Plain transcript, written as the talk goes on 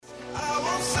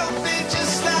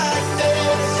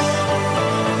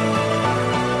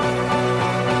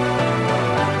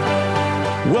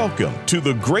Welcome to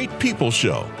the Great People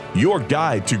Show, your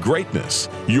guide to greatness,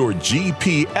 your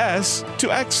GPS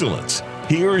to excellence.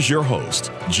 Here's your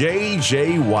host,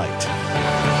 J.J. White.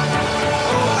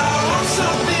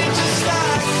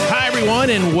 Hi, everyone,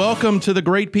 and welcome to the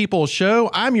Great People Show.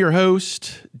 I'm your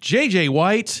host, J.J.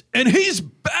 White, and he's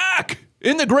back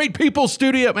in the Great People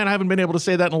studio. Man, I haven't been able to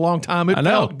say that in a long time. It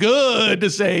felt good to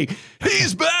say,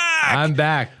 he's back. I'm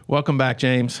back. Welcome back,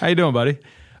 James. How you doing, buddy?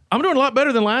 I'm doing a lot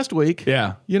better than last week.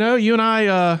 Yeah. You know, you and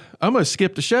I almost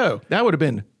skipped a show. That would have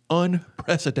been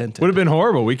unprecedented. Would have been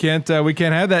horrible. We can't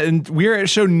have that. And we're at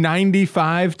show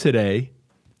 95 today.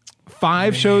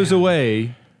 Five shows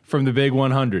away from the big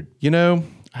 100. You know,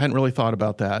 I hadn't really thought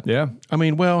about that. Yeah. I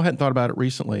mean, well, I hadn't thought about it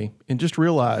recently and just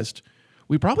realized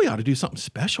we probably ought to do something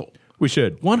special. We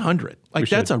should. 100. Like,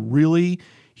 that's a really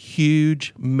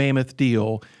huge, mammoth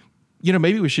deal. You know,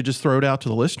 maybe we should just throw it out to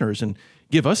the listeners and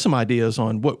give us some ideas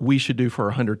on what we should do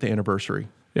for our 100th anniversary.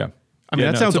 Yeah. I mean,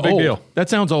 that sounds it's a big old. deal. That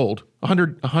sounds old.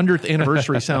 100th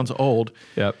anniversary sounds old.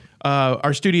 Yep.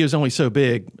 Our studio is only so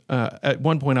big. At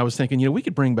one point, I was thinking, you know, we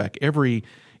could bring back every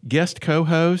guest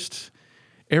co-host,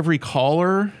 every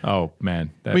caller. Oh,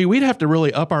 man. I mean, we'd have to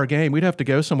really up our game. We'd have to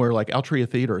go somewhere like Altria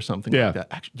Theater or something Yeah. like that.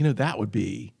 Actually, you know, that would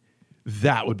be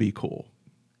cool.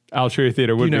 Altria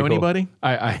Theater would be cool. Do you know anybody?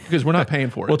 I Because we're not paying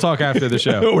for it. We'll talk after the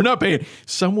show. We're not paying.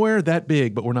 Somewhere that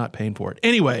big, but we're not paying for it.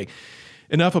 Anyway,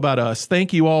 enough about us.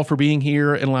 Thank you all for being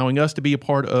here and allowing us to be a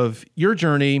part of your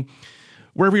journey.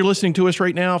 Wherever you're listening to us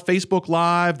right now, Facebook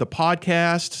Live, the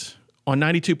podcast on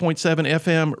 92.7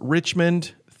 FM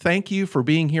Richmond. Thank you for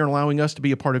being here and allowing us to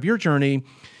be a part of your journey.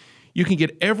 You can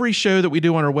get every show that we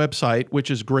do on our website, which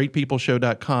is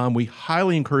greatpeopleshow.com. We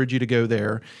highly encourage you to go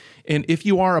there. And if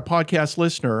you are a podcast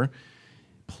listener,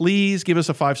 please give us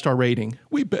a 5-star rating.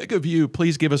 We beg of you,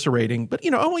 please give us a rating. But, you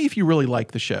know, only if you really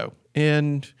like the show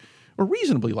or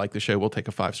reasonably like the show, we'll take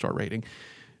a 5-star rating.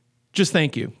 Just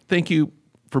thank you. Thank you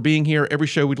for being here. Every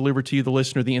show we deliver to you, the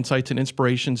listener, the insights and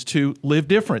inspirations to live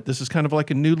different. This is kind of like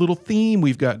a new little theme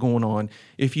we've got going on.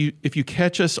 If you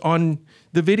catch us on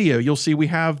the video, you'll see we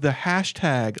have the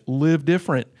hashtag Live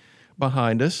Different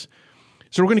behind us.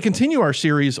 So we're going to continue our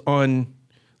series on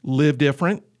Live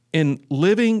Different, and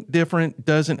living different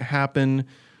doesn't happen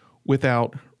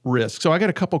without risk. So I got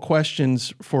a couple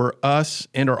questions for us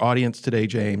and our audience today,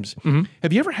 James. Mm-hmm.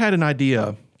 Have you ever had an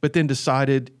idea, but then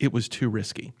decided it was too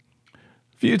risky?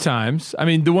 Few times. I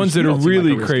mean, the ones that are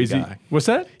really crazy. Guy. What's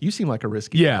that? You seem like a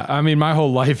risky guy. I mean, my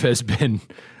whole life has been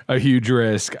a huge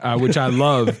risk, which I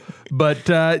love. But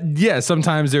yeah,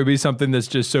 sometimes there'll be something that's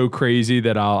just so crazy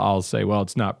that I'll say, well,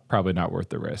 it's probably not worth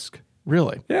the risk.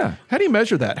 Really? Yeah. How do you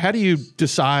measure that? How do you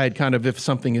decide kind of if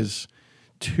something is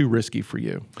too risky for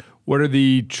you? What are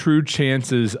the true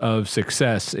chances of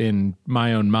success in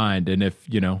my own mind? And if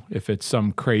it's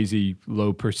some crazy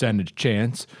low percentage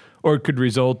chance, or it could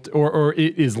result, or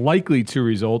it is likely to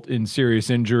result in serious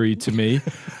injury to me.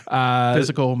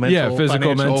 Physical, mental, physical,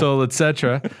 financial. mental,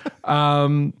 etc.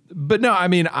 But no, I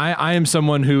mean, I am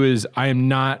someone I am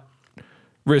not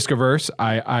risk averse.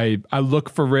 I look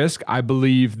for risk. I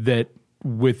believe that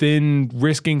within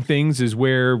risking things is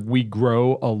where we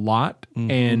grow a lot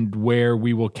and where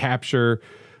we will capture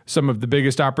some of the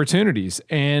biggest opportunities.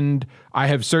 And I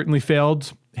have certainly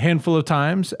failed a handful of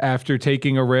times after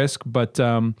taking a risk, but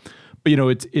you know,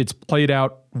 it's played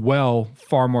out well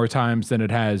far more times than it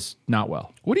has not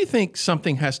well. What do you think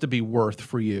something has to be worth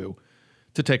for you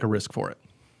to take a risk for it?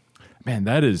 Man,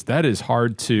 that is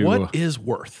hard to. What is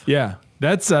worth? Yeah,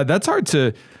 that's hard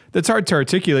to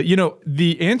articulate. You know,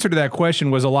 the answer to that question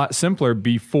was a lot simpler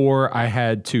before I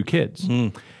had two kids.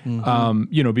 Mm-hmm.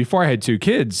 You know, before I had two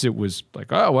kids, it was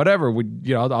like, oh, whatever.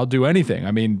 I'll do anything.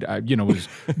 I mean, was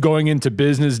going into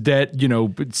business debt,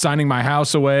 signing my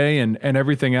house away and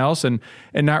everything else, and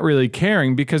not really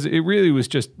caring because it really was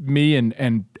just me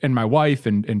and my wife,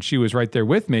 and she was right there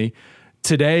with me.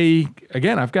 Today,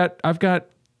 again, I've got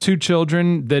two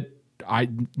children that I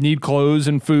need clothes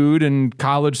and food and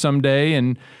college someday,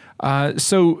 and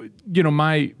so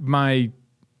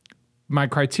my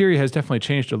criteria has definitely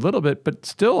changed a little bit, but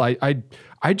still, I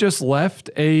just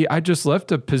left a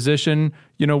position.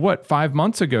 5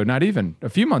 months ago? Not even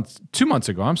 2 months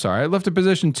ago. I'm sorry, I left a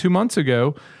position 2 months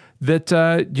ago that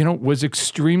was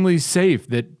extremely safe,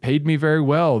 that paid me very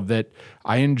well, that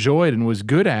I enjoyed and was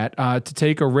good at, to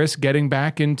take a risk getting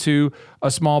back into a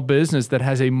small business that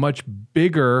has a much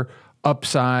bigger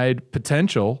upside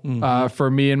potential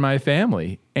for me and my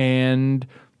family, and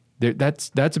that's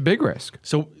a big risk.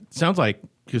 So it sounds like,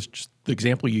 because the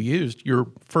example you used, your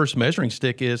first measuring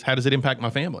stick is, how does it impact my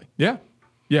family? Yeah.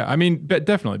 I mean,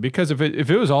 definitely, because if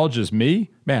it was all just me,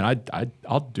 man,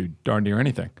 I'll do darn near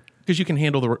anything. Because you can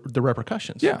handle the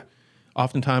repercussions. Yeah.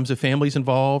 Oftentimes, the family's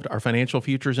involved, our financial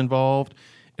future's involved.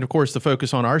 And of course, the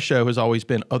focus on our show has always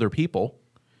been other people,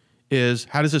 is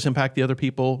how does this impact the other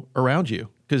people around you?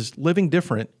 Because living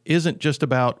different isn't just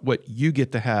about what you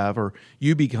get to have or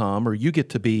you become or you get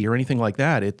to be or anything like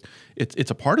that.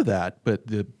 It's a part of that. But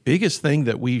the biggest thing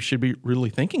that we should be really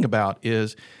thinking about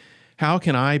is how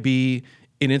can I be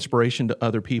an inspiration to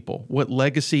other people? What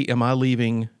legacy am I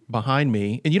leaving behind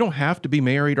me? And you don't have to be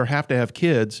married or have to have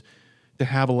kids to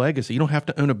have a legacy. You don't have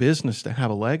to own a business to have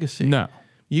a legacy. No.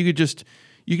 You could just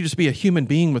be a human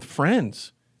being with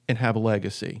friends and have a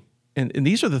legacy. And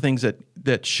these are the things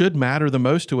that should matter the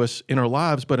most to us in our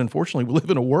lives. But unfortunately, we live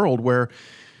in a world where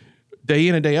day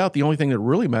in and day out, the only thing that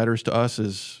really matters to us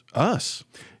is us.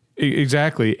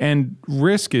 Exactly. And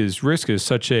risk is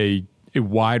such a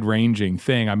wide-ranging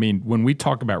thing. I mean, when we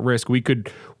talk about risk,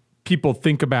 people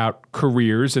think about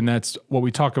careers, and that's what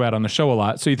we talk about on the show a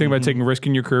lot. So you think about taking a risk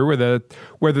in your career,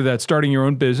 whether that's starting your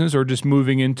own business or just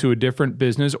moving into a different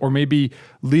business, or maybe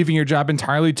leaving your job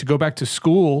entirely to go back to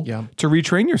school to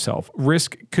retrain yourself.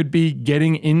 Risk could be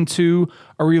getting into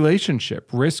a relationship.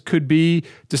 Risk could be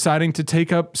deciding to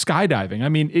take up skydiving. I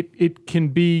mean, it can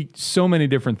be so many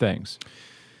different things.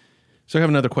 So I have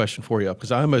another question for you,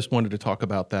 because I almost wanted to talk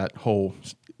about that whole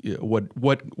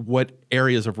what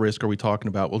areas of risk are we talking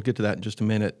about? We'll get to that in just a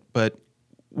minute. But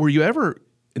were you ever,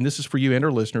 and this is for you and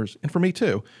our listeners, and for me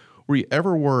too, were you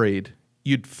ever worried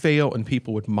you'd fail and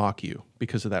people would mock you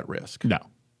because of that risk? No.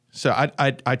 So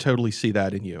I totally see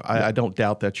that in you. I don't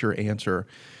doubt that's your answer.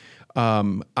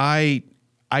 I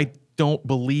don't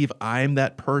believe I'm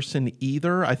that person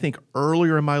either. I think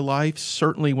earlier in my life,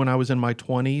 certainly when I was in my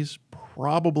 20s,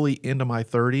 probably into my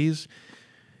 30s,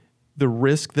 the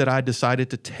risk that I decided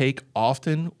to take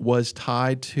often was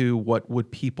tied to what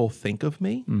would people think of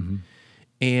me. Mm-hmm.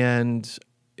 And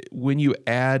when you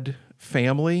add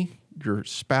family, your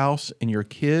spouse, and your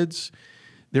kids,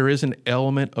 there is an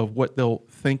element of what they'll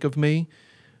think of me.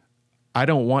 I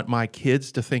don't want my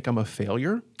kids to think I'm a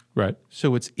failure. Right.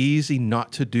 So it's easy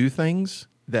not to do things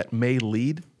that may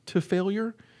lead to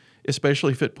failure,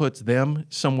 especially if it puts them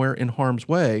somewhere in harm's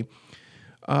way.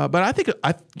 But I think,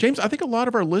 James, I think a lot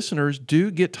of our listeners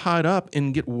do get tied up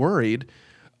and get worried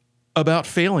about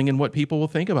failing and what people will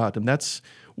think about them. That's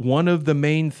one of the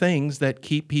main things that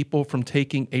keep people from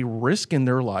taking a risk in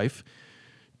their life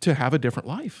to have a different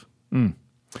life.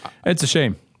 It's a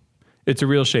shame. It's a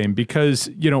real shame because,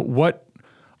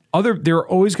 there are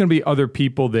always going to be other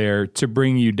people there to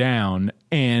bring you down,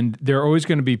 and there are always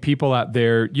going to be people out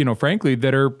there, frankly,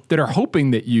 that are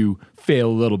hoping that you fail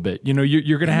a little bit.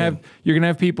 You're going to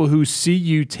have people who see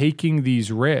you taking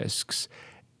these risks,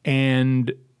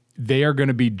 and they are going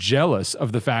to be jealous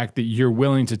of the fact that you're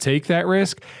willing to take that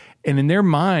risk. And in their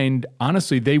mind,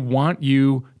 honestly, they want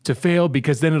you to fail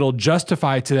because then it'll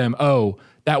justify to them, oh,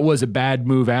 that was a bad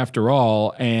move after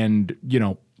all, and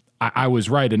I was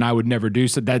right, and I would never do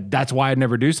so. That's why I'd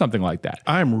never do something like that.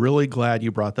 I'm really glad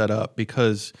you brought that up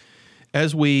because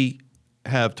as we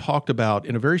have talked about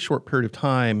in a very short period of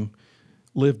time,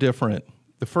 Live Different,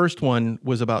 the first one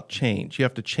was about change. You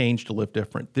have to change to live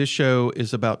different. This show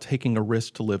is about taking a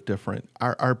risk to live different.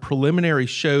 Our preliminary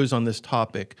shows on this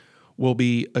topic will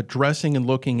be addressing and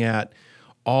looking at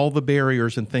all the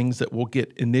barriers and things that will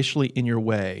get initially in your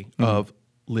way of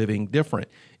living different.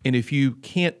 And if you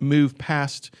can't move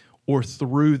past or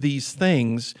through these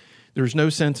things, there's no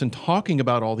sense in talking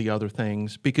about all the other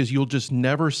things because you'll just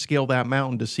never scale that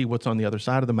mountain to see what's on the other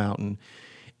side of the mountain.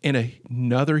 And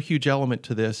another huge element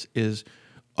to this is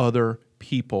other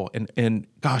people. And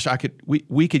gosh,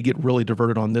 we could get really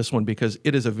diverted on this one because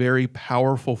it is a very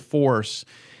powerful force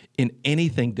in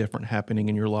anything different happening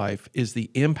in your life, is the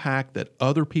impact that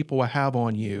other people will have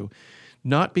on you,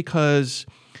 not because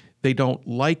they don't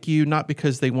like you, not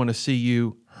because they want to see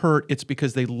you hurt. It's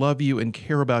because they love you and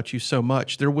care about you so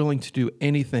much. They're willing to do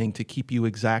anything to keep you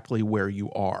exactly where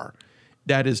you are.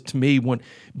 That is, to me,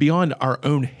 beyond our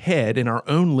own head and our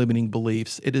own limiting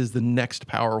beliefs, it is the next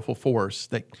powerful force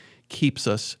that keeps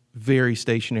us very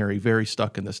stationary, very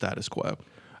stuck in the status quo.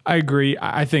 I agree.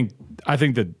 I think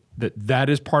that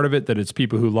is part of it, that it's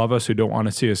people who love us, who don't want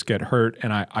to see us get hurt.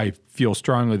 And I feel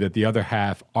strongly that the other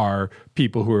half are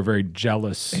people who are very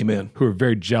jealous. Amen. Who are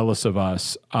very jealous of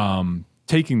us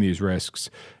taking these risks.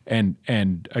 And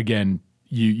again,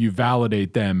 you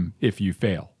validate them if you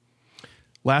fail.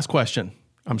 Last question.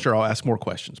 I'm sure I'll ask more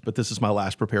questions, but this is my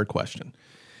last prepared question.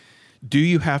 Do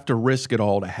you have to risk it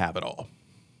all to have it all?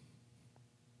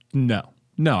 No,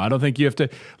 I don't think you have to.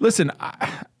 Listen,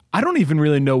 I don't even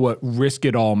really know what risk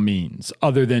it all means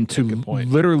other than to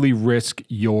literally risk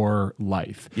your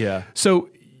life. Yeah. So,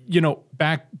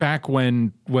 back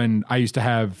when I used to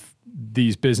have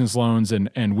these business loans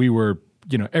and we were,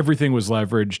 everything was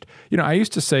leveraged. I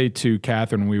used to say to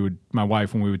Catherine, my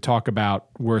wife, when we would talk about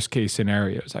worst case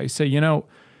scenarios, I say,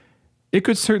 it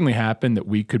could certainly happen that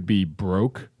we could be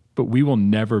broke, but we will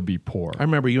never be poor. I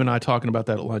remember you and I talking about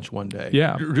that at lunch one day.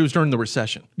 Yeah. It was during the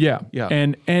recession. Yeah. Yeah.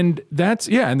 And that's,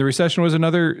 and the recession was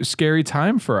another scary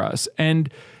time for us.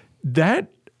 And that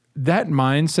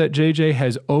mindset, JJ,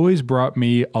 has always brought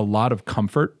me a lot of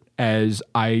comfort as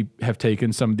I have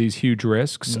taken some of these huge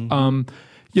risks.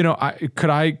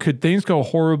 Could things go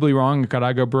horribly wrong? Could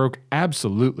I go broke?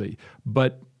 Absolutely.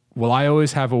 But will I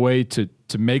always have a way to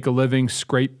make a living,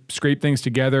 scrape things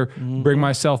together, bring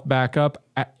myself back up?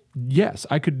 Yes,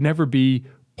 I could never be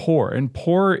poor. And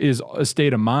poor is a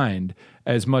state of mind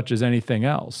as much as anything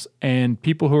else. And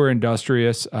people who are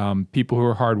industrious, people who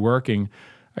are hardworking,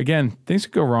 again, things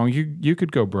could go wrong. You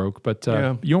could go broke, but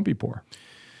you won't be poor.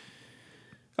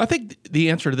 I think the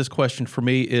answer to this question for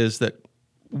me is that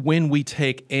when we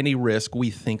take any risk,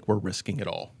 we think we're risking it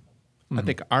all. I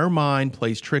think our mind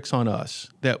plays tricks on us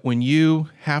that when you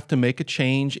have to make a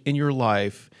change in your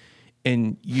life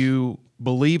and you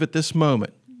believe at this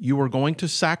moment you are going to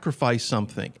sacrifice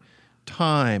something,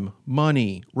 time,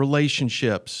 money,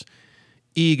 relationships,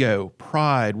 ego,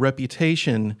 pride,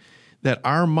 reputation, that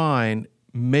our mind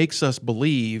makes us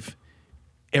believe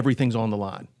everything's on the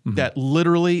line. That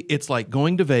literally it's like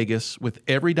going to Vegas with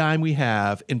every dime we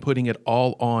have and putting it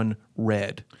all on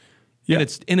red. Yeah.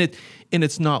 And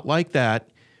it's not like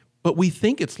that, but we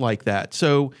think it's like that.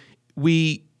 So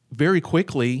we very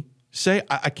quickly say,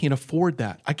 I can't afford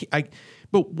that.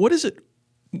 But what is it,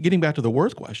 getting back to the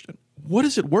worth question, what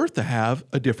is it worth to have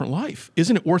a different life?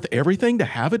 Isn't it worth everything to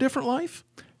have a different life?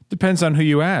 Depends on who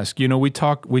you ask. We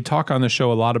talk on the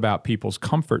show a lot about people's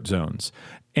comfort zones.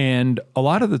 And a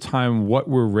lot of the time what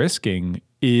we're risking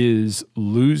is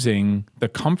losing the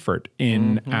comfort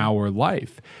in our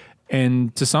life.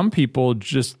 And to some people,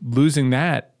 just losing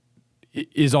that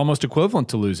is almost equivalent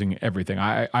to losing everything.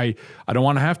 I don't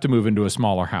want to have to move into a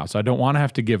smaller house. I don't want to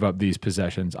have to give up these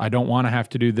possessions. I don't want to have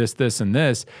to do this, this, and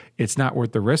this. It's not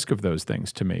worth the risk of those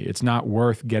things to me. It's not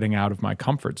worth getting out of my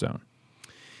comfort zone.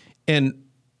 And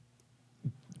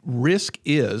risk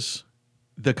is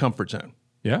the comfort zone.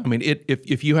 Yeah. I mean,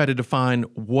 if you had to define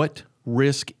what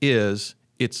risk is,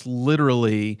 it's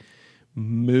literally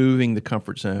moving the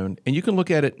comfort zone. And you can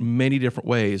look at it many different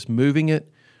ways: moving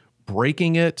it,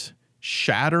 breaking it,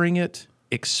 shattering it,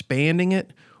 expanding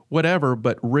it, whatever.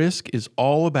 But risk is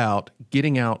all about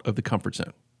getting out of the comfort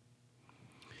zone.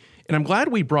 And I'm glad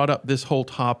we brought up this whole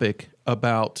topic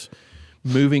about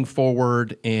moving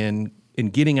forward and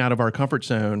getting out of our comfort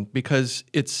zone, because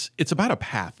it's about a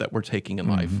path that we're taking in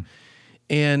life.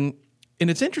 And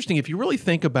it's interesting, if you really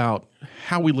think about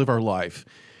how we live our life,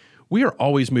 we are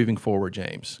always moving forward,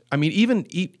 James. I mean, even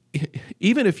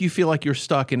if you feel like you're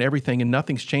stuck in everything and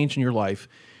nothing's changed in your life,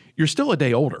 you're still a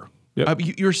day older. Yep.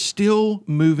 You're still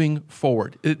moving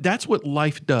forward. That's what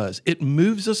life does. It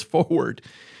moves us forward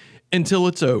until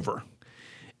it's over.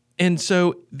 And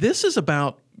so this is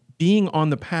about being on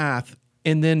the path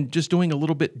and then just doing a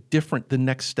little bit different the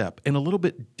next step and a little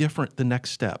bit different the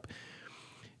next step.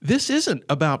 This isn't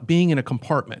about being in a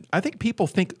compartment. I think people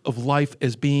think of life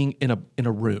as being in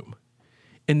a room.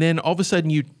 And then all of a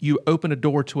sudden you open a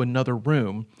door to another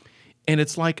room and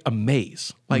it's like a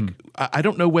maze. Like, I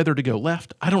don't know whether to go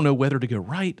left. I don't know whether to go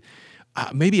right.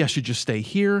 Maybe I should just stay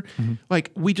here.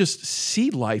 Like, we just see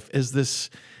life as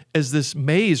this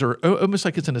maze, or almost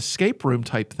like it's an escape room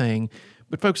type thing.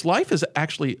 But folks, life is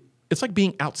actually, it's like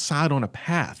being outside on a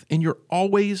path and you're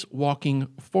always walking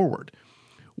forward.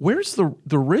 Where's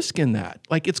the risk in that?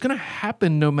 Like, it's going to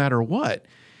happen no matter what.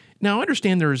 Now, I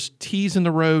understand there's T's in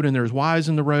the road and there's Y's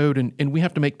in the road, and we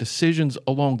have to make decisions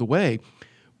along the way.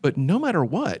 But no matter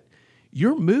what,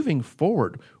 you're moving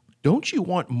forward. Don't you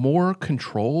want more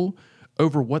control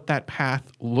over what that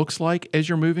path looks like as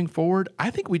you're moving forward?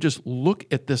 I think we just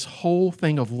look at this whole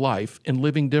thing of life and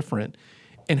living different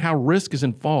and how risk is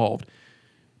involved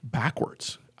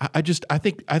backwards. I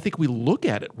think we look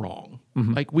at it wrong.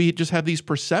 Like, we just have these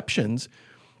perceptions.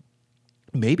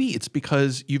 Maybe it's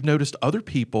because you've noticed other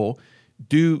people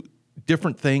do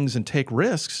different things and take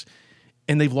risks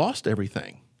and they've lost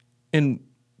everything. And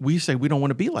we say we don't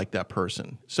want to be like that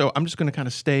person. So I'm just going to kind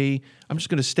of stay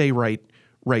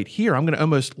right here. I'm going to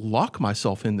almost lock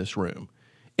myself in this room.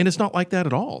 And it's not like that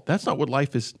at all. That's not what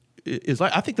life is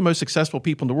like. I think the most successful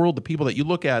people in the world, the people that you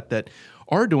look at that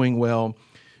are doing well,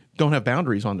 don't have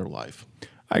boundaries on their life.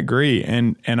 I agree.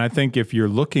 And I think if you're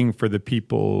looking for the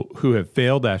people who have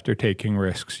failed after taking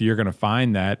risks, you're going to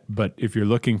find that. But if you're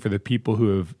looking for the people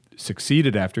who have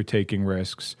succeeded after taking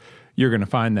risks, you're going to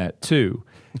find that too.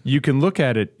 You can look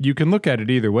at it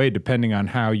either way, depending on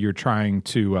how you're trying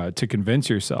to convince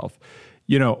yourself.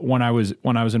 When I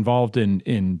was involved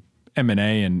in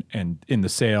M&A and in the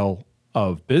sale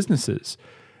of businesses,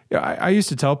 I used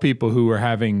to tell people who were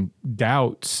having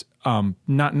doubts,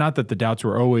 not that the doubts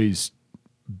were always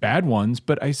bad ones,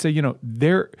 but I say,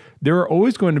 there are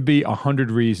always going to be 100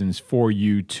 reasons for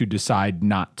you to decide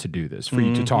not to do this, for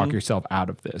you to talk yourself out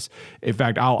of this. In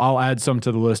fact, I'll add some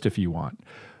to the list if you want.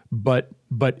 But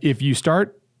if you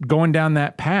start going down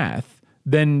that path,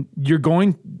 then you're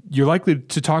likely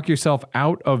to talk yourself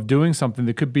out of doing something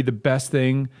that could be the best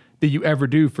thing that you ever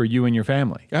do for you and your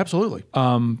family. Absolutely.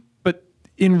 But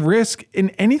in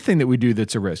anything that we do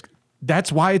that's a risk,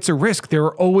 that's why it's a risk. There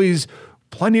are always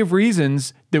plenty of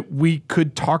reasons that we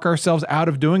could talk ourselves out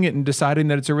of doing it and deciding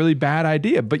that it's a really bad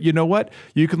idea. But you know what?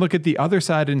 You can look at the other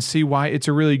side and see why it's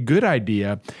a really good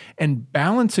idea. And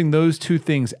balancing those two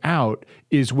things out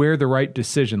is where the right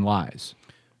decision lies.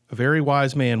 A very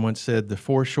wise man once said, the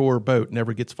foreshore boat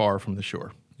never gets far from the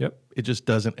shore. Yep. It just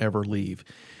doesn't ever leave.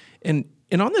 And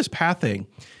on this path thing,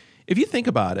 if you think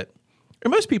about it,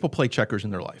 most people play checkers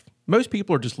in their life. Most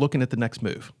people are just looking at the next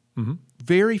move. Mm-hmm.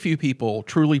 Very few people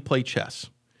truly play chess.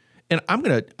 And I'm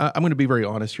gonna be very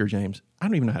honest here, James. I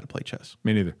don't even know how to play chess.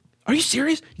 Me neither. Are you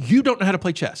serious? You don't know how to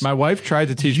play chess? My wife tried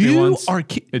to teach me once.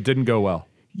 It didn't go well.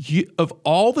 Of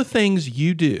all the things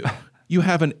you do, you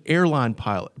have an airline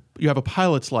pilot. You have a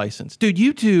pilot's license, dude.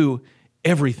 You do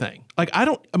everything.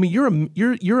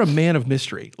 You're a man of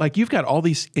mystery. Like, you've got all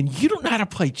these, and you don't know how to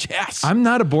play chess. I'm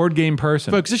not a board game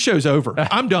person, folks. This show's over.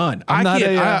 I'm done.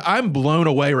 I'm blown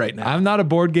away right now. I'm not a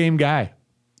board game guy.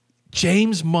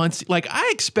 James Muncie, I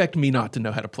expect me not to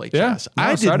know how to play chess. No,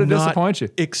 I sorry to did not disappoint you.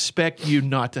 Expect you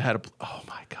not to how to. Oh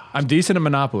my God. I'm decent at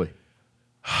Monopoly.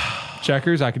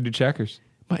 Checkers, I can do checkers.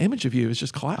 My image of you is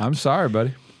just collapsed. I'm sorry,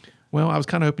 buddy. Well, I was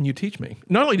kind of hoping you'd teach me.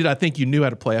 Not only did I think you knew how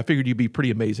to play, I figured you'd be pretty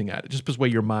amazing at it, just because the way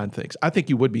your mind thinks. I think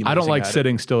you would be amazing. I don't like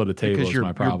sitting still at a table is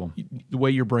my problem. The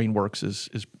way your brain works is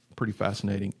pretty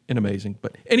fascinating and amazing.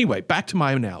 But anyway, back to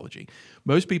my analogy.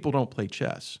 Most people don't play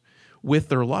chess with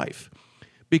their life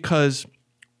because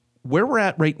where we're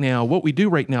at right now, what we do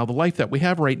right now, the life that we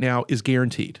have right now is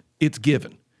guaranteed. It's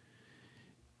given.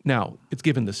 Now, it's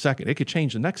given the second. It could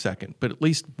change the next second, but at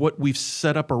least what we've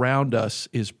set up around us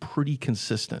is pretty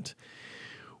consistent.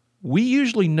 We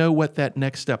usually know what that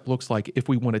next step looks like if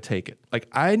we want to take it. Like,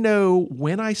 I know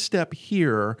when I step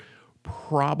here,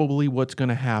 probably what's going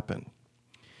to happen.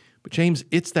 But James,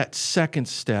 it's that second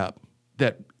step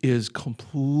that is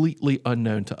completely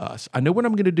unknown to us. I know what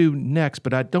I'm going to do next,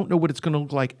 but I don't know what it's going to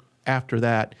look like after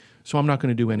that, so I'm not going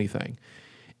to do anything.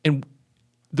 And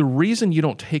the reason you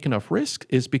don't take enough risk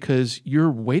is because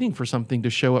you're waiting for something to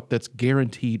show up that's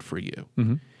guaranteed for you.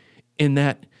 Mm-hmm. And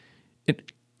that,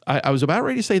 I was about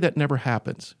ready to say that never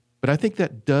happens, but I think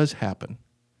that does happen.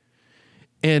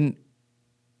 And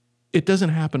it doesn't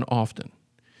happen often.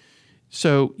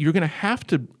 So you're going to have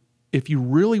to, if you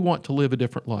really want to live a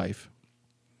different life,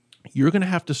 you're going to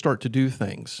have to start to do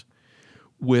things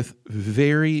with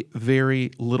very,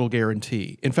 very little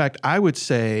guarantee. In fact, I would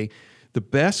say the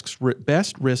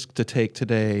best risk to take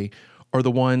today are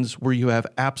the ones where you have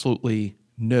absolutely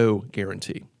no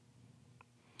guarantee.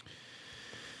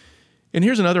 And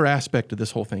here's another aspect of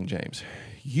this whole thing, James.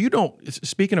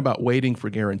 Speaking about waiting for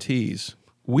guarantees,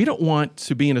 we don't want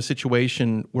to be in a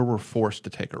situation where we're forced to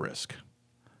take a risk.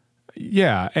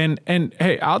 Yeah, and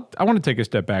hey, I want to take a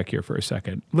step back here for a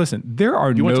second. Listen, you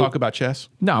want to talk about chess?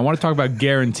 No, I want to talk about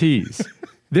guarantees.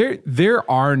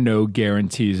 There are no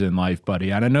guarantees in life,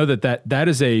 buddy. And I know that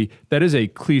is a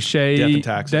cliche. Death and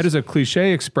taxes. That is a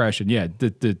cliche expression. Yeah,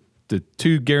 the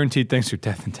two guaranteed things are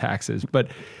death and taxes. But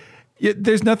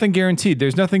there's nothing guaranteed.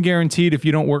 There's nothing guaranteed if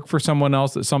you don't work for someone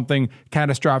else that something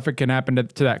catastrophic can happen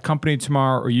to that company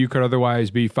tomorrow, or you could otherwise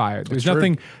be fired. There's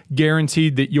nothing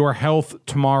guaranteed that your health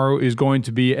tomorrow is going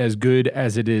to be as good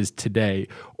as it is today,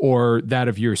 or that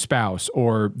of your spouse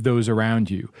or those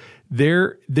around you.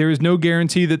 There is no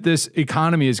guarantee that this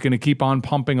economy is going to keep on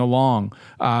pumping along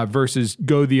versus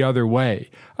go the other way.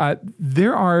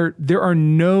 There are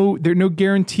no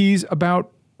guarantees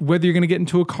about whether you're going to get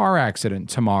into a car accident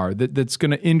tomorrow that's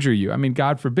going to injure you. I mean,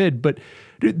 God forbid, but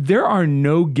there are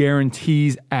no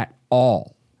guarantees at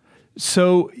all.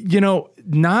 So,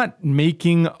 not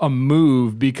making a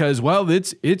move because, well,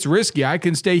 it's risky. I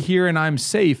can stay here and I'm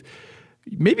safe.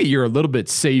 Maybe you're a little bit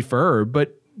safer,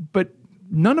 but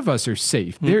none of us are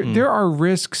safe. Mm-mm. There are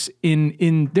risks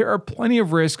there are plenty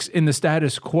of risks in the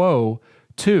status quo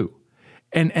too.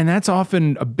 And that's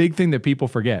often a big thing that people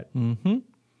forget. Mm-hmm.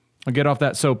 I'll get off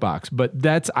that soapbox. But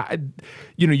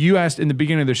you asked in the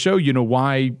beginning of the show,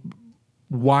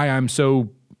 why I'm so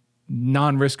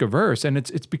non-risk averse. And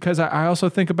it's because I also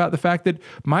think about the fact that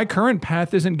my current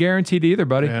path isn't guaranteed either,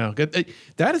 buddy. Yeah,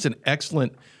 that is an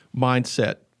excellent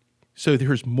mindset. So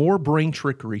there's more brain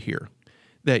trickery here,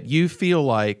 that you feel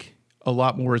like a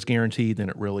lot more is guaranteed than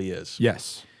it really is.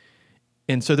 Yes.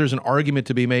 And so there's an argument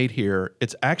to be made here.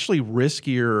 It's actually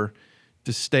riskier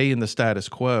to stay in the status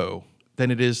quo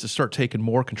than it is to start taking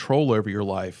more control over your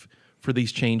life for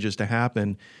these changes to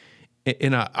happen.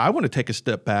 And I want to take a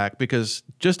step back, because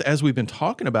just as we've been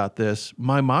talking about this,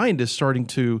 my mind is starting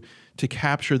to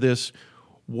capture this.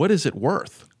 What is it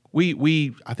worth?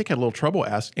 We I think had a little trouble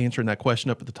answering that question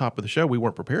up at the top of the show. We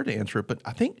weren't prepared to answer it, but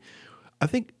I think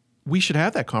we should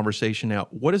have that conversation now.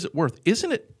 What is it worth?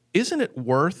 Isn't it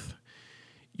worth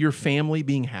your family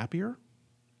being happier?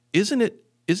 Isn't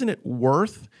it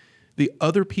worth the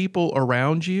other people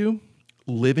around you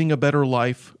living a better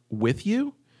life with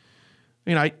you? I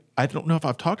mean, I don't know if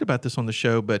I've talked about this on the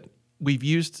show, but I've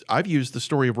used the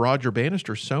story of Roger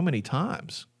Bannister so many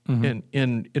times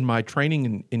in my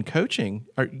training and coaching.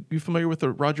 Are you familiar with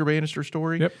the Roger Bannister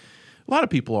story? Yep. A lot of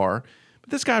people are. But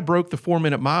this guy broke the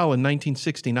 4-minute mile in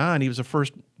 1969. He was the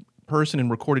first person in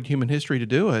recorded human history to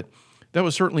do it. That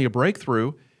was certainly a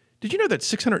breakthrough. Did you know that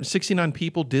 669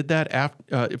 people did that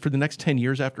for the next 10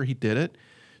 years after he did it?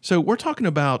 So we're talking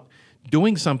about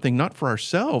doing something not for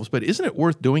ourselves, but isn't it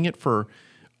worth doing it for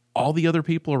all the other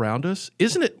people around us?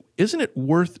 Isn't it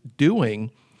worth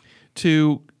doing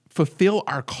to fulfill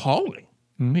our calling?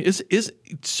 I mean, is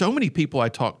so many people I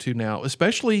talk to now,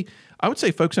 especially I would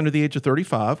say folks under the age of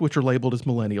 35, which are labeled as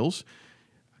millennials,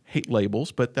 hate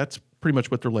labels, but that's pretty much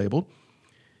what they're labeled,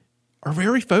 are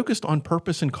very focused on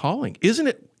purpose and calling. Isn't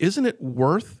it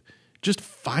worth just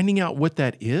finding out what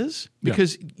that is?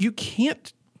 Because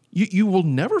you will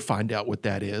never find out what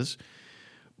that is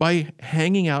by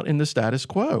hanging out in the status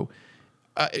quo.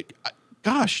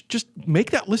 Gosh, just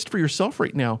make that list for yourself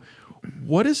right now.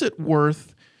 What is it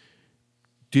worth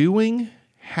doing,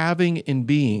 having, and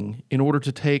being in order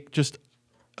to take just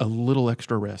a little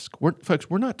extra risk? Folks,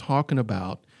 we're not talking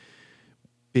about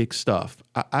big stuff.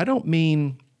 I don't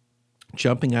mean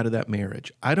jumping out of that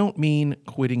marriage. I don't mean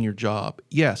quitting your job.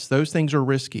 Yes, those things are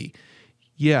risky.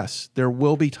 Yes, there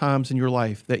will be times in your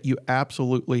life that you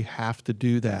absolutely have to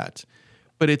do that.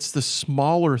 But it's the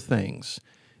smaller things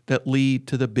that lead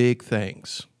to the big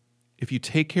things. If you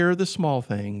take care of the small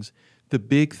things, the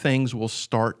big things will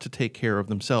start to take care of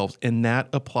themselves. And that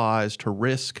applies to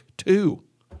risk too.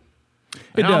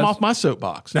 I'm off my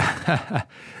soapbox.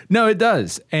 No, it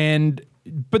does.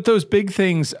 But those big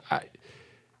things,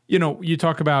 you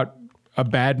talk about a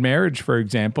bad marriage, for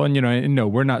example, and no,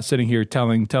 we're not sitting here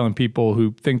telling people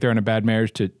who think they're in a bad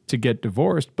marriage to get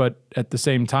divorced, but at the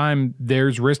same time,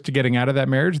 there's risk to getting out of that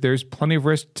marriage. There's plenty of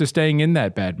risk to staying in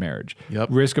that bad marriage. Yep.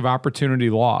 Risk of opportunity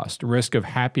lost, risk of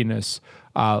happiness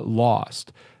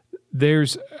lost.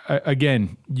 There's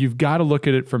again, you've got to look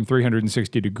at it from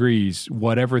 360 degrees,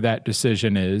 whatever that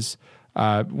decision is.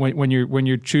 When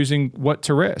you're choosing what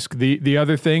to risk. The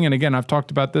other thing, and again, I've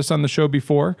talked about this on the show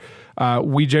before,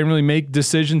 we generally make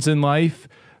decisions in life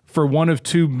for one of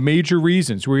two major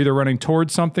reasons. We're either running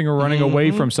towards something or running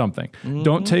away from something.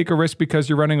 Don't take a risk because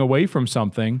you're running away from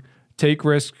something. Take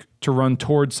risk to run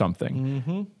towards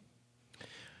something.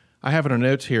 I have it on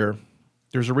notes here.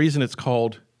 There's a reason it's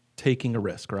called taking a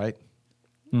risk, right?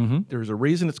 There's a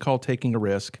reason it's called taking a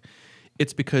risk.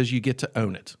 It's because you get to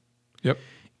own it. Yep.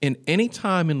 In any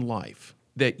time in life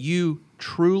that you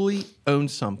truly own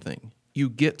something, you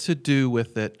get to do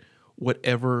with it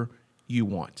whatever you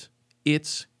want.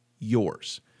 It's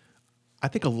yours. I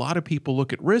think a lot of people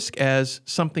look at risk as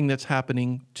something that's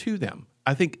happening to them.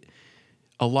 I think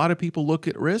a lot of people look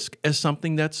at risk as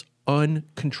something that's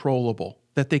uncontrollable,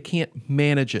 that they can't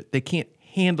manage it, they can't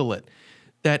handle it,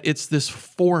 that it's this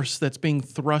force that's being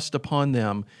thrust upon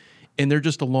them, and they're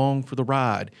just along for the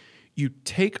ride. You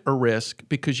take a risk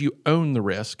because you own the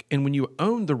risk. And when you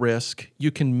own the risk,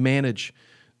 you can manage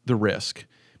the risk.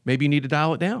 Maybe you need to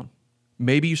dial it down.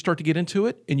 Maybe you start to get into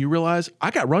it and you realize,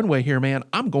 I got runway here, man.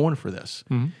 I'm going for this.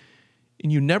 And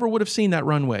you never would have seen that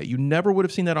runway. You never would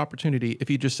have seen that opportunity if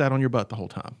you just sat on your butt the whole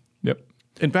time. Yep.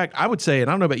 In fact, I would say, and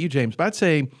I don't know about you, James, but I'd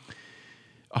say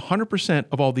 100%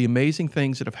 of all the amazing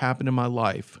things that have happened in my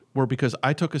life were because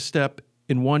I took a step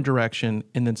in one direction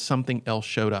and then something else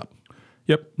showed up.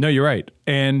 Yep. No, you're right.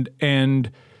 And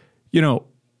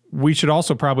we should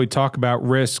also probably talk about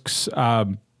risks,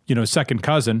 second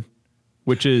cousin,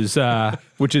 which is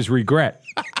regret.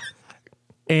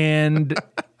 And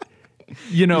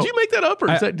you know, did you make that up, or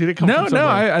did it come from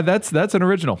somewhere? No, that's an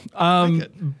original.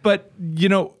 But you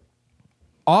know,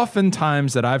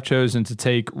 oftentimes that I've chosen to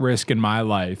take risk in my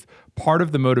life, part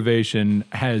of the motivation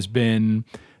has been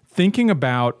thinking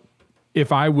about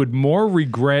if I would more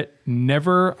regret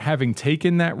never having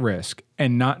taken that risk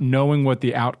and not knowing what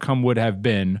the outcome would have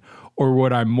been, or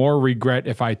would I more regret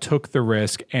if I took the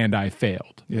risk and I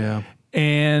failed? Yeah.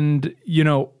 And, you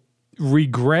know,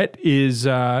 regret's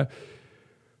an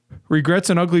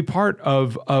ugly part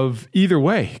of either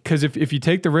way. Because if you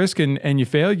take the risk and you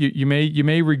fail, you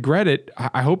may regret it.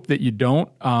 I hope that you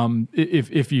don't.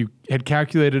 If you had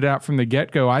calculated out from the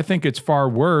get-go, I think it's far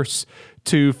worse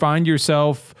to find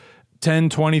yourself 10,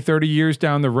 20, 30 years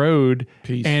down the road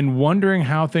and wondering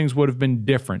how things would have been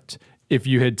different if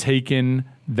you had taken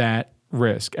that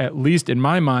risk. At least in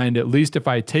my mind, at least if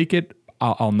I take it,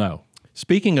 I'll know.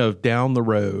 Speaking of down the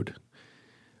road,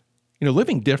 you know,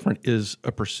 living different is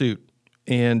a pursuit,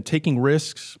 and taking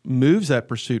risks moves that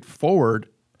pursuit forward,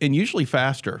 and usually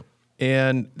faster.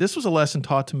 And this was a lesson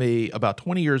taught to me about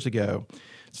 20 years ago.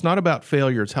 It's not about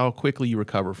failure, it's how quickly you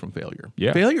recover from failure.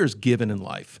 Yeah. Failure is given in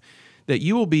life. That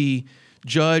you will be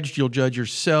judged, you'll judge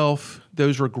yourself.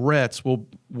 Those regrets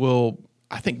will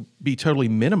I think be totally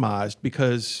minimized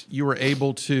because you were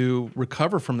able to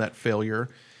recover from that failure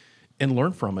and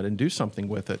learn from it and do something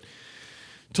with it.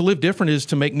 To live different is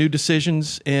to make new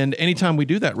decisions, and anytime we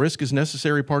do that, risk is a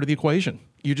necessary part of the equation.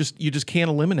 You just can't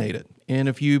eliminate it. And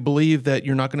if you believe that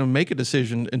you're not going to make a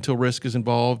decision until risk is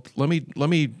involved, let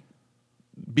me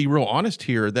be real honest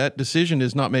here. That decision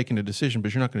is not making a decision,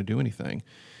 but you're not going to do anything.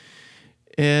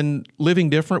 And living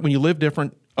different, when you live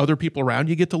different, other people around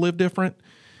you get to live different.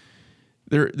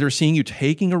 They're seeing you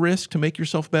taking a risk to make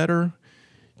yourself better,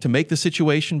 to make the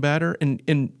situation better,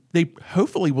 and they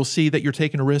hopefully will see that you're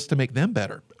taking a risk to make them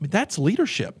better. I mean, that's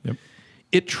leadership. Yep.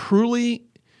 It truly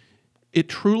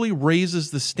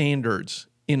raises the standards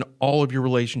in all of your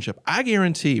relationship. I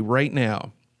guarantee right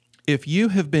now, if you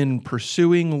have been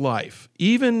pursuing life, I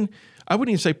wouldn't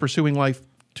even say pursuing life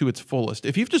to its fullest,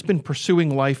 if you've just been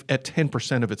pursuing life at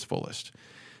 10% of its fullest,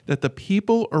 that the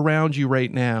people around you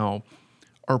right now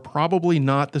are probably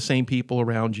not the same people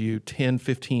around you 10,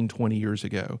 15, 20 years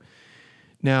ago.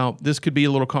 Now, this could be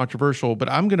a little controversial, but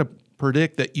I'm going to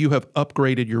predict that you have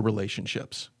upgraded your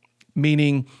relationships,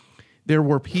 meaning there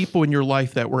were people in your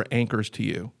life that were anchors to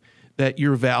you, that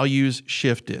your values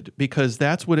shifted, because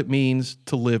that's what it means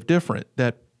to live different,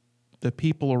 that the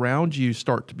people around you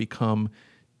start to become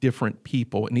different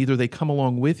people, and either they come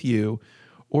along with you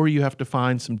or you have to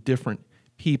find some different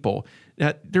people.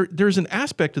 Now, there's an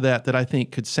aspect of that I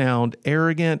think could sound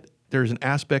arrogant. There's an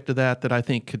aspect of that I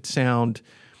think could sound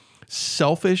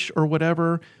selfish or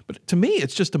whatever. But to me,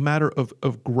 it's just a matter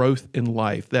of growth in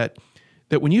life, that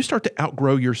when you start to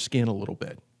outgrow your skin a little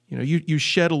bit, you know, you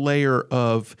shed a layer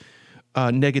of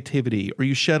negativity, or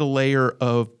you shed a layer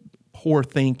of poor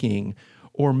thinking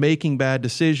or making bad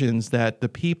decisions, that the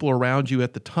people around you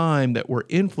at the time that were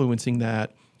influencing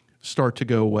that start to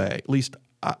go away. At least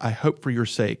I hope for your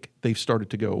sake they've started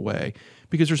to go away,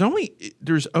 because there's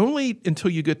only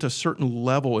until you get to a certain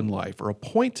level in life or a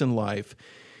point in life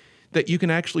that you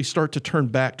can actually start to turn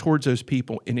back towards those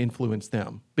people and influence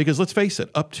them. Because let's face it,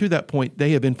 up to that point,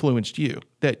 they have influenced you.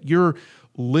 That your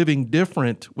living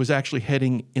different was actually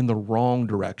heading in the wrong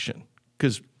direction.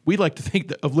 Because we like to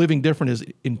think of living different as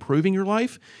improving your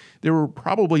life. There were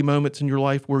probably moments in your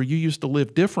life where you used to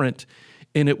live different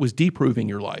and it was deproving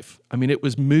your life. I mean, it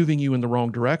was moving you in the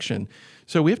wrong direction.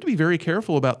 So we have to be very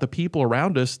careful about the people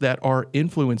around us that are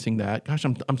influencing that. Gosh,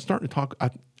 I'm starting to talk. I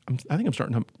think I'm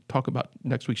starting to talk about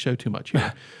next week's show too much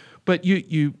here. But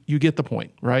you get the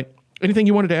point, right? Anything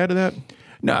you wanted to add to that?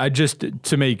 No,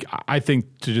 I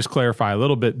think to just clarify a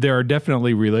little bit, there are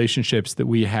definitely relationships that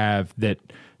we have that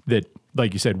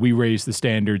like you said, we raise the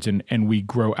standards and we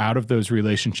grow out of those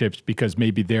relationships because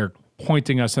maybe they're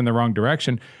pointing us in the wrong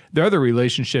direction. There are other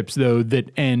relationships, though, that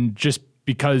end just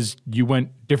because you went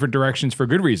different directions for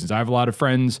good reasons. I have a lot of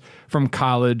friends from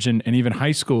college and even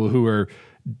high school who are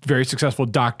very successful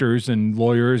doctors and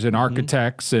lawyers and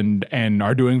architects and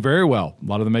are doing very well. A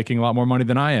lot of them making a lot more money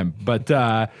than I am. But,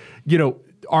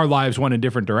 our lives went in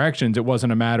different directions. It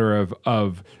wasn't a matter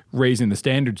of raising the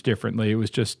standards differently. It was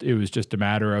just a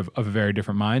matter of a very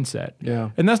different mindset.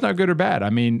 Yeah. And that's not good or bad. I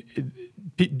mean,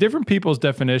 different people have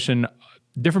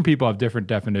different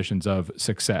definitions of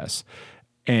success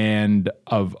and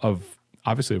of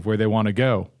obviously of where they want to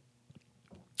go.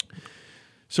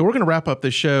 So we're going to wrap up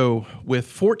the show with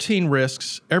 14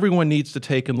 risks everyone needs to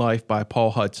take in life by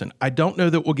Paul Hudson. I don't know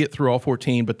that we'll get through all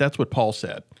 14, but that's what Paul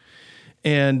said.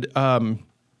 And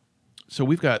so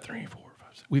we've got 3, 4, 5,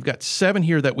 6. we've got 7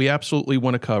 here that we absolutely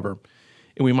want to cover,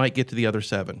 and we might get to the other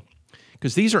 7.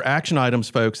 Because these are action items,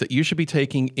 folks, that you should be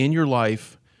taking in your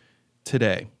life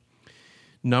today.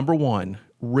 Number 1,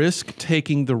 risk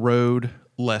taking the road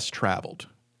less traveled.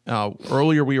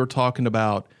 Earlier we were talking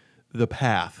about the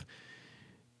path.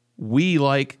 We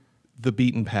like the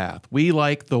beaten path. We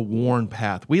like the worn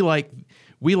path. We like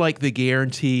the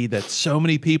guarantee that so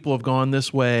many people have gone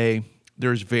this way.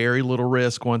 There's very little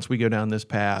risk once we go down this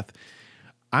path.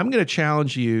 I'm going to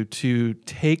challenge you to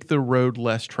take the road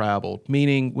less traveled,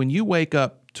 meaning when you wake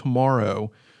up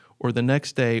tomorrow or the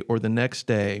next day,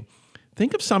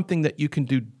 think of something that you can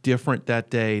do different that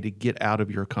day to get out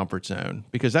of your comfort zone,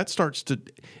 because it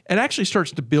actually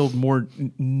starts to build more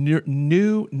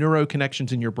new neuro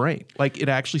connections in your brain. Like it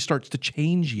actually starts to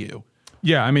change you.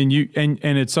 Yeah, I mean, and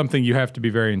it's something you have to be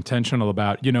very intentional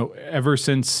about. You know, ever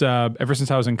since I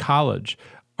was in college,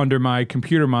 under my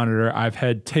computer monitor, I've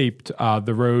had taped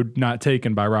 "The Road Not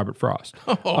Taken" by Robert Frost.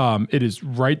 It is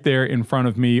right there in front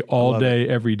of me all day,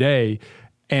 every day,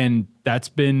 and that's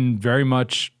been very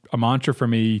much a mantra for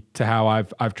me to how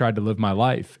I've tried to live my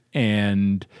life.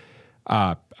 And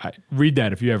I read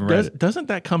that if you haven't read it. Doesn't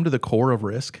that come to the core of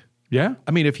risk? Yeah,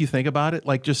 I mean, if you think about it,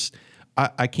 like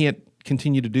I can't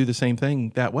continue to do the same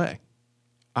thing that way.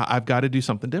 I've got to do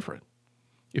something different.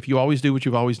 If you always do what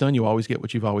you've always done, you always get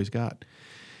what you've always got.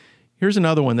 Here's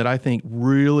another one that I think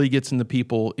really gets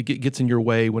in your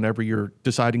way whenever you're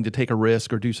deciding to take a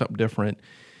risk or do something different,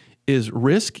 is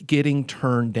risk getting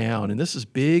turned down. And this is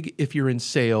big if you're in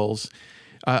sales.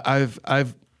 I've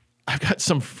got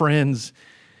some friends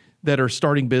that are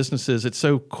starting businesses. It's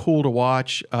so cool to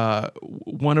watch.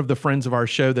 One of the friends of our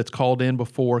show that's called in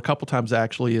before, a couple times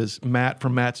actually, is Matt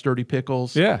from Matt's Dirty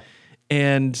Pickles. Yeah.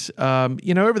 And,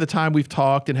 over the time we've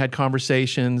talked and had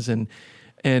conversations, and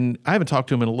I haven't talked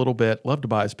to him in a little bit, love to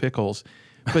buy his pickles,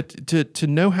 but to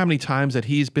know how many times that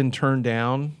he's been turned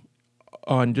down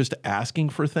on just asking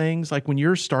for things, like when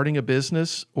you're starting a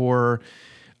business, or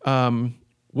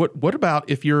what about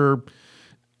if you're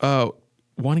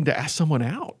wanting to ask someone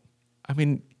out? I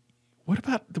mean, what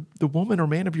about the woman or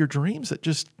man of your dreams that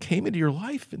just came into your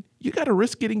life, and you got to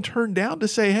risk getting turned down to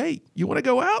say, hey, you want to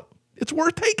go out? It's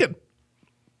worth taking.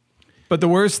 But the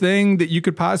worst thing that you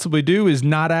could possibly do is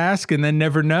not ask and then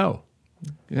never know.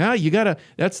 Yeah, you gotta.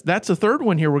 That's the third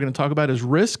one here we're going to talk about, is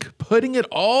risk putting it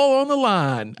all on the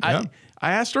line. Yeah.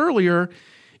 I asked earlier,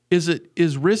 is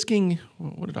risking?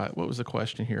 What was the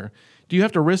question here? Do you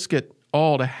have to risk it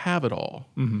all to have it all?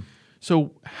 Mm-hmm.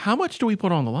 So how much do we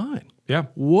put on the line? Yeah.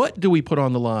 What do we put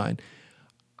on the line?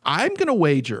 I'm going to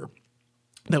wager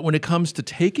that when it comes to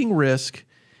taking risk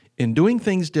and doing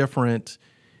things different,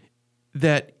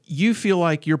 that you feel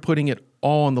like you're putting it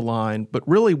all on the line, but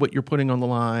really what you're putting on the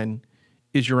line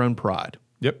is your own pride.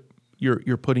 Yep.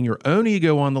 You're putting your own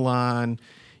ego on the line.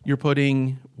 You're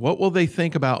putting, what will they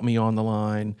think about me, on the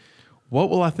line? What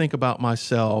will I think about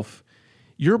myself?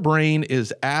 Your brain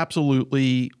is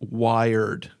absolutely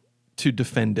wired to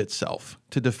defend itself,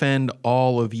 to defend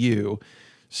all of you.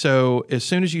 So as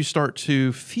soon as you start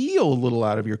to feel a little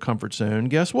out of your comfort zone,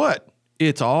 guess what?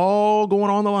 It's all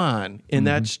going on the line, and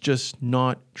that's just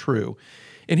not true.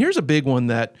 And here's a big one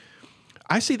that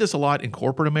I see this a lot in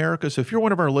corporate America. So if you're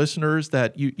one of our listeners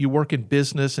that you work in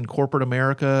business in corporate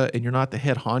America and you're not the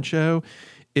head honcho,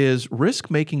 is risk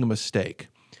making a mistake.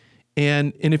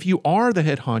 And if you are the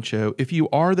head honcho, if you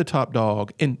are the top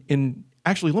dog, and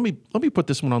actually let me put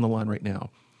this one on the line right now.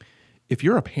 If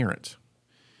you're a parent,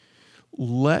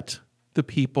 let the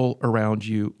people around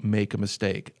you make a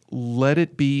mistake. Let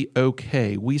it be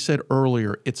okay. We said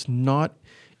earlier, it's not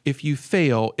if you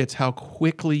fail, it's how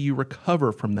quickly you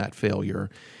recover from that failure.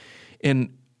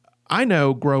 And I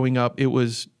know growing up, it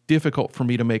was difficult for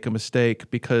me to make a mistake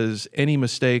because any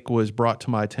mistake was brought to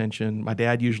my attention. My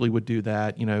dad usually would do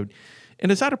that, and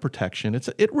it's out of protection.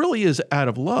 It really is out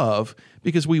of love,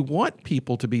 because we want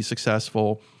people to be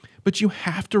successful, but you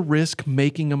have to risk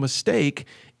making a mistake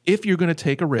if you're going to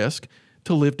take a risk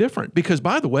to live different. Because,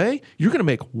 by the way, you're going to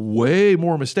make way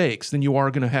more mistakes than you are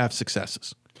going to have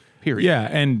successes. Period. Yeah,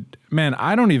 and man,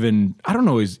 I don't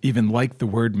always even like the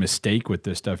word mistake with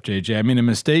this stuff, JJ. I mean, a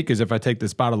mistake is if I take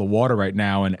this bottle of water right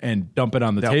now and dump it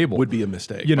on the table. That would be a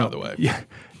mistake, by the way. Yeah,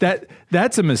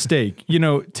 that's a mistake.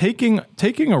 Taking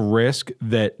a risk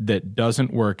that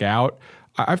doesn't work out.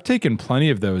 I've taken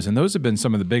plenty of those, and those have been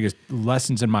some of the biggest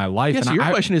lessons in my life. Yeah, so your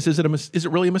question is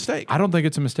it really a mistake? I don't think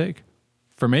it's a mistake.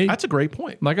 For me, that's a great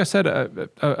point. Like I said,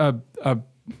 a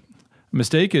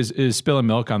mistake is spilling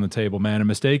milk on the table, man. A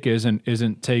mistake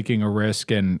isn't taking a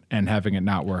risk and having it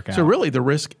not work out. So really, the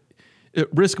risk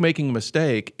risk making a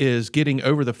mistake is getting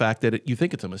over the fact that you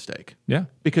think it's a mistake. Yeah.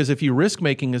 Because if you risk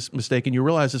making a mistake and you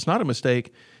realize it's not a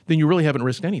mistake, then you really haven't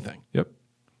risked anything. Yep.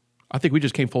 I think we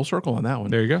just came full circle on that one.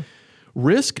 There you go.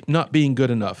 Risk not being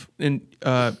good enough. And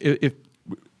if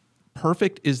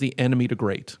perfect is the enemy to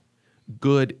great,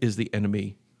 good is the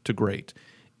enemy to great,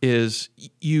 is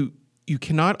you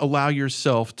cannot allow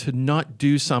yourself to not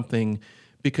do something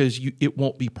because it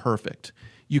won't be perfect.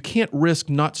 You can't risk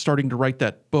not starting to write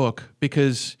that book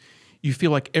because you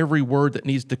feel like every word that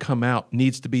needs to come out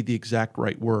needs to be the exact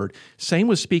right word. Same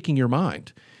with speaking your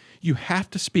mind. You have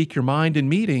to speak your mind in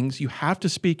meetings. You have to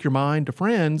speak your mind to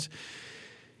friends,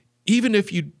 even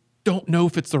if you don't know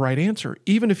if it's the right answer,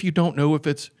 even if you don't know if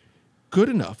it's good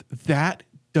enough. That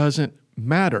doesn't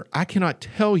matter. I cannot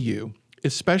tell you,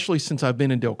 especially since I've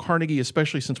been in Dale Carnegie,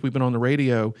 especially since we've been on the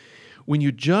radio, when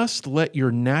you just let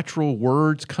your natural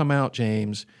words come out,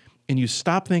 James, and you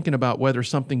stop thinking about whether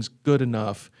something's good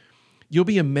enough, you'll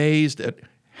be amazed at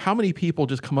how many people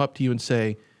just come up to you and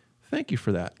say, thank you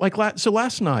for that. So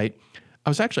last night,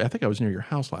 I think I was near your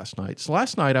house last night. So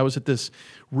last night I was at this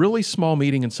really small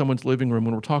meeting in someone's living room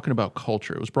when we're talking about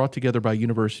culture. It was brought together by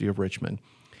University of Richmond.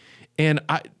 And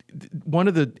one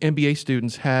of the MBA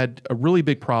students had a really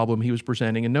big problem he was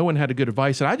presenting, and no one had a good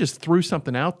advice. And I just threw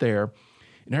something out there,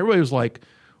 and everybody was like,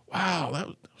 wow, that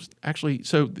was actually...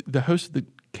 So the host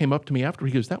came up to me after.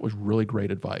 He goes, that was really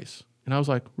great advice. And I was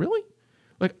like, really?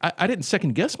 Like, I didn't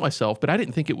second guess myself, but I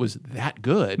didn't think it was that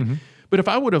good. Mm-hmm. But if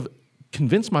I would have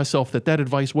convinced myself that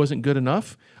advice wasn't good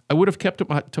enough, I would have kept it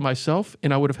to myself,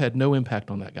 and I would have had no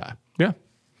impact on that guy. Yeah.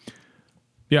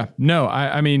 Yeah. No,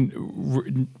 I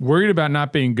mean, worried about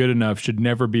not being good enough should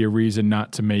never be a reason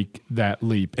not to make that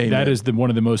leap. Amen. That is one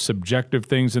of the most subjective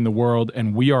things in the world,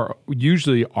 and we are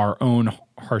usually our own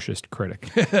harshest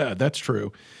critic. That's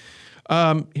true.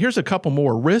 Here's a couple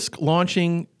more. Risk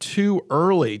launching too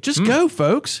early. Just go,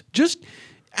 folks.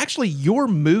 Actually, your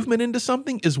movement into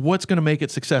something is what's going to make it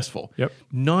successful. Yep.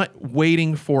 Not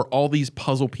waiting for all these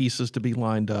puzzle pieces to be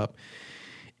lined up.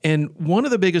 And one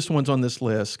of the biggest ones on this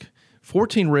list,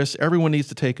 14 risks everyone needs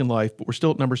to take in life, but we're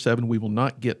still at number 7. We will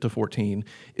not get to 14,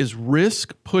 is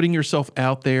risk putting yourself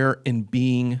out there and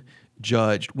being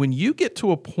judged. When you get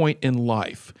to a point in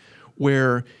life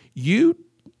where you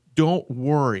don't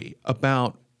worry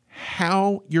about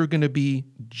how you're going to be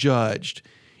judged,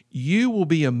 you will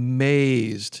be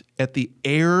amazed at the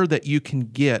air that you can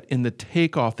get and the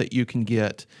takeoff that you can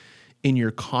get in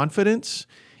your confidence,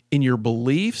 in your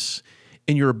beliefs,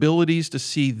 in your abilities to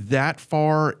see that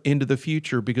far into the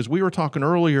future. Because we were talking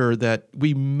earlier that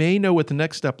we may know what the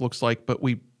next step looks like, but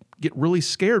we get really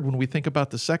scared when we think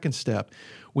about the second step.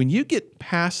 When you get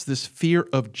past this fear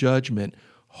of judgment,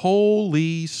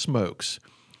 holy smokes,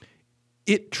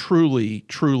 it truly,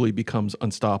 truly becomes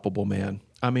unstoppable, man.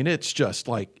 I mean, it's just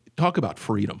like, talk about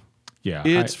freedom. Yeah.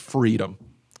 It's freedom.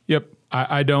 Yep.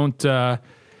 I don't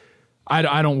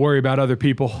worry about other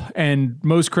people. And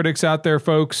most critics out there,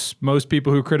 folks, most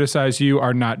people who criticize you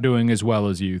are not doing as well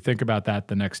as you. Think about that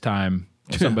the next time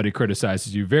somebody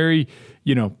criticizes you. Very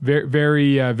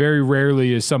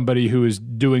rarely is somebody who is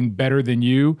doing better than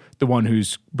you the one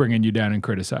who's bringing you down and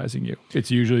criticizing you. It's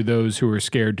usually those who are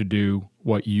scared to do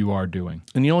what you are doing.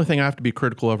 And the only thing I have to be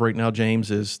critical of right now,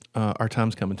 James, is our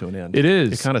time's coming to an end. It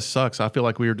is. It kind of sucks. I feel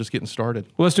like we were just getting started.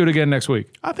 Well, let's do it again next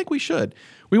week. I think we should.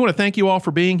 We want to thank you all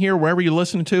for being here, wherever you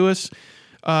listen to us.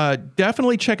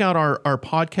 Definitely check out our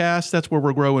podcast. That's where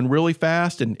we're growing really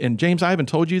fast. And James, I haven't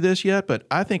told you this yet, but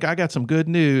I think I got some good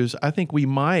news. I think we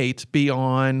might be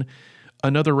on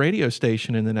another radio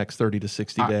station in the next 30 to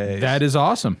 60 days. That is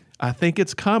awesome. I think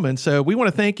it's coming. So we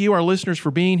want to thank you, our listeners, for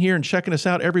being here and checking us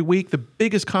out every week. The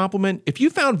biggest compliment, if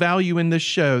you found value in this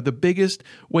show, the biggest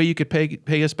way you could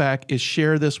pay us back is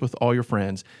share this with all your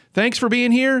friends. Thanks for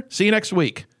being here. See you next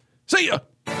week. See ya.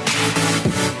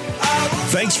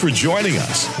 Thanks for joining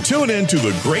us. Tune in to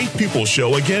The Great People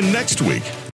Show again next week.